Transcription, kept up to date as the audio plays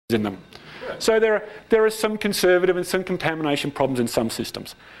in them. So there are some conservative and some contamination problems in some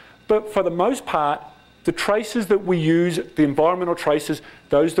systems. But for the most part, the traces that we use, the environmental traces,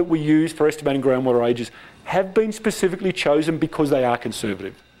 those that we use for estimating groundwater ages, have been specifically chosen because they are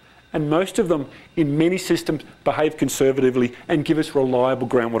conservative. And most of them, in many systems, behave conservatively and give us reliable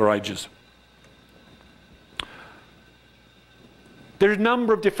groundwater ages. There are a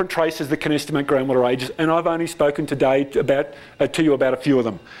number of different traces that can estimate groundwater ages, and I've only spoken today to you about a few of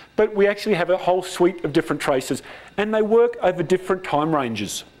them. But we actually have a whole suite of different traces, and they work over different time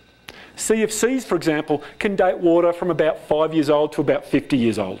ranges. CFCs, for example, can date water from about 5 years old to about 50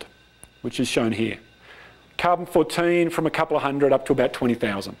 years old, which is shown here. Carbon-14 from a couple of hundred up to about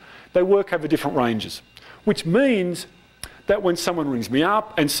 20,000. They work over different ranges, which means that when someone rings me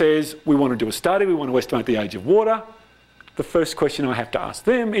up and says, we want to do a study, we want to estimate the age of water, the first question I have to ask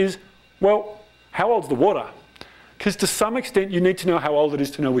them is, well, how old's the water? Because to some extent you need to know how old it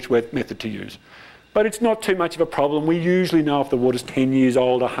is to know which method to use. But it's not too much of a problem. We usually know if the water's 10 years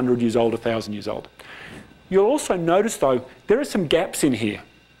old, 100 years old, 1,000 years old. You'll also notice though, there are some gaps in here.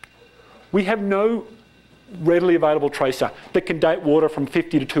 We have no readily available tracer that can date water from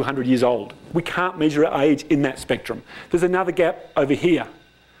 50 to 200 years old. We can't measure age in that spectrum. There's another gap over here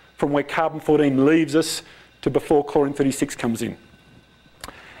from where carbon-14 leaves us to before chlorine-36 comes in.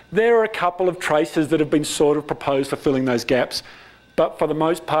 There are a couple of traces that have been sort of proposed for filling those gaps, but for the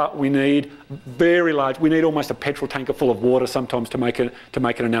most part we need very large, we need almost a petrol tanker full of water sometimes to make an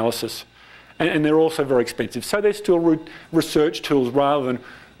analysis. And they're also very expensive. So they're still research tools rather than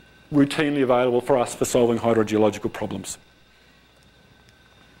routinely available for us for solving hydrogeological problems.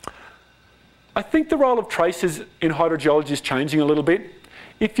 I think the role of traces in hydrogeology is changing a little bit.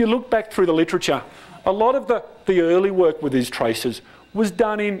 If you look back through the literature, a lot of the early work with these traces was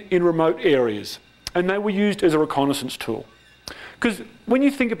done in remote areas, and they were used as a reconnaissance tool. Because when you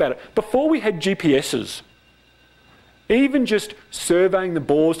think about it, before we had GPSs, even just surveying the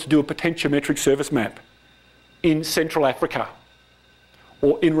bores to do a potentiometric surface map in Central Africa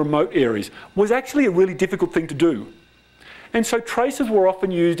or in remote areas was actually a really difficult thing to do. And so traces were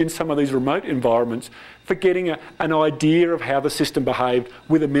often used in some of these remote environments for getting an idea of how the system behaved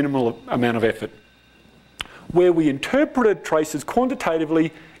with a minimal amount of effort. Where we interpreted traces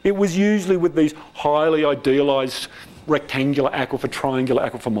quantitatively, it was usually with these highly idealised rectangular aquifer, triangular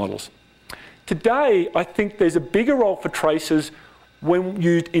aquifer models. Today, I think there's a bigger role for traces when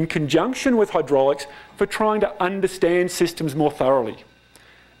used in conjunction with hydraulics for trying to understand systems more thoroughly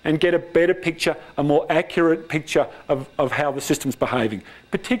and get a better picture, a more accurate picture of how the system's behaving,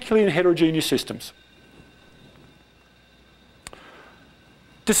 particularly in heterogeneous systems.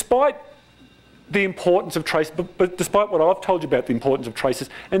 Despite the importance of traces, but despite what I've told you about the importance of traces,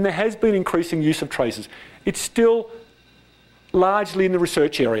 and there has been increasing use of traces, it's still largely in the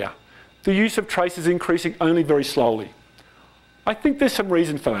research area. The use of traces is increasing only very slowly. I think there's some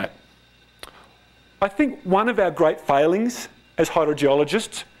reason for that. I think one of our great failings as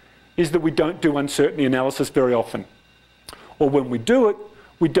hydrogeologists is that we don't do uncertainty analysis very often. Or when we do it,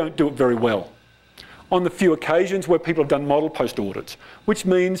 we don't do it very well. On the few occasions where people have done model post-audits, which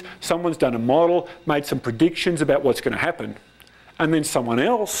means someone's done a model, made some predictions about what's going to happen, and then someone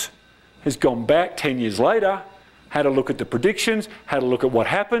else has gone back 10 years later, had a look at the predictions, had a look at what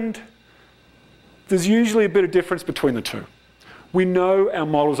happened. There's usually a bit of difference between the two. We know our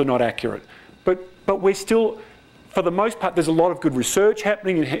models are not accurate, but we're still, for the most part, there's a lot of good research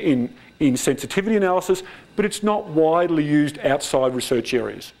happening in sensitivity analysis, but it's not widely used outside research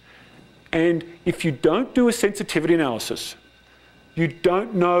areas. And if you don't do a sensitivity analysis, you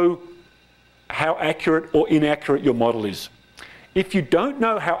don't know how accurate or inaccurate your model is. If you don't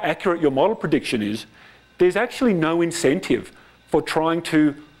know how accurate your model prediction is, there's actually no incentive for trying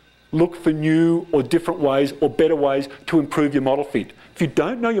to look for new or different ways or better ways to improve your model fit. If you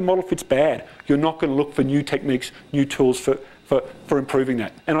don't know your model fit's bad, you're not going to look for new techniques, new tools for improving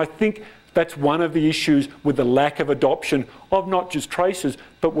that. And I think that's one of the issues with the lack of adoption of not just traces,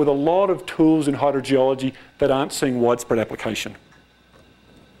 but with a lot of tools in hydrogeology that aren't seeing widespread application.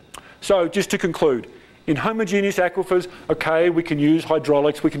 So just to conclude, in homogeneous aquifers, okay, we can use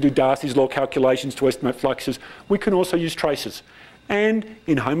hydraulics, we can do Darcy's law calculations to estimate fluxes, we can also use traces. And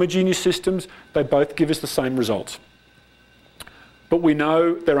in homogeneous systems, they both give us the same results. But we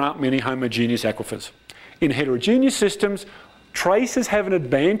know there aren't many homogeneous aquifers. In heterogeneous systems, traces have an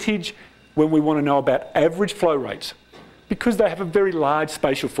advantage when we want to know about average flow rates because they have a very large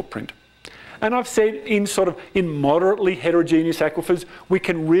spatial footprint. And I've said in moderately heterogeneous aquifers, we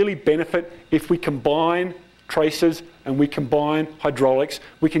can really benefit if we combine traces and we combine hydraulics,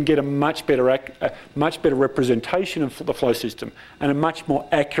 we can get a much better representation of the flow system and a much more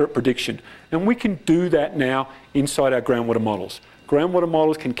accurate prediction. And we can do that now inside our groundwater models. Groundwater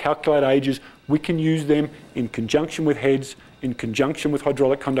models can calculate ages. We can use them in conjunction with heads, in conjunction with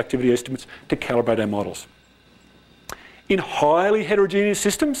hydraulic conductivity estimates to calibrate our models. In highly heterogeneous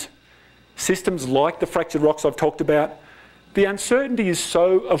systems, systems like the fractured rocks I've talked about, the uncertainty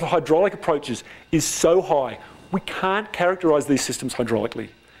of hydraulic approaches is so high, we can't characterise these systems hydraulically.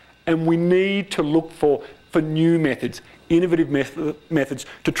 And we need to look for new methods, innovative methods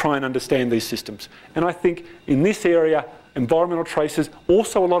to try and understand these systems. And I think in this area, environmental traces,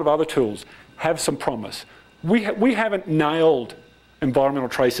 also a lot of other tools, have some promise. We haven't nailed environmental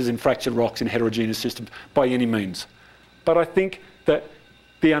traces in fractured rocks in heterogeneous systems by any means. But I think that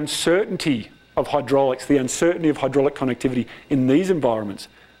the uncertainty of hydraulics, the uncertainty of hydraulic connectivity in these environments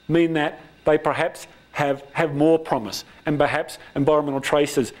mean that they perhaps have more promise, and perhaps environmental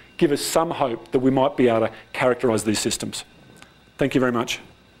traces give us some hope that we might be able to characterise these systems. Thank you very much.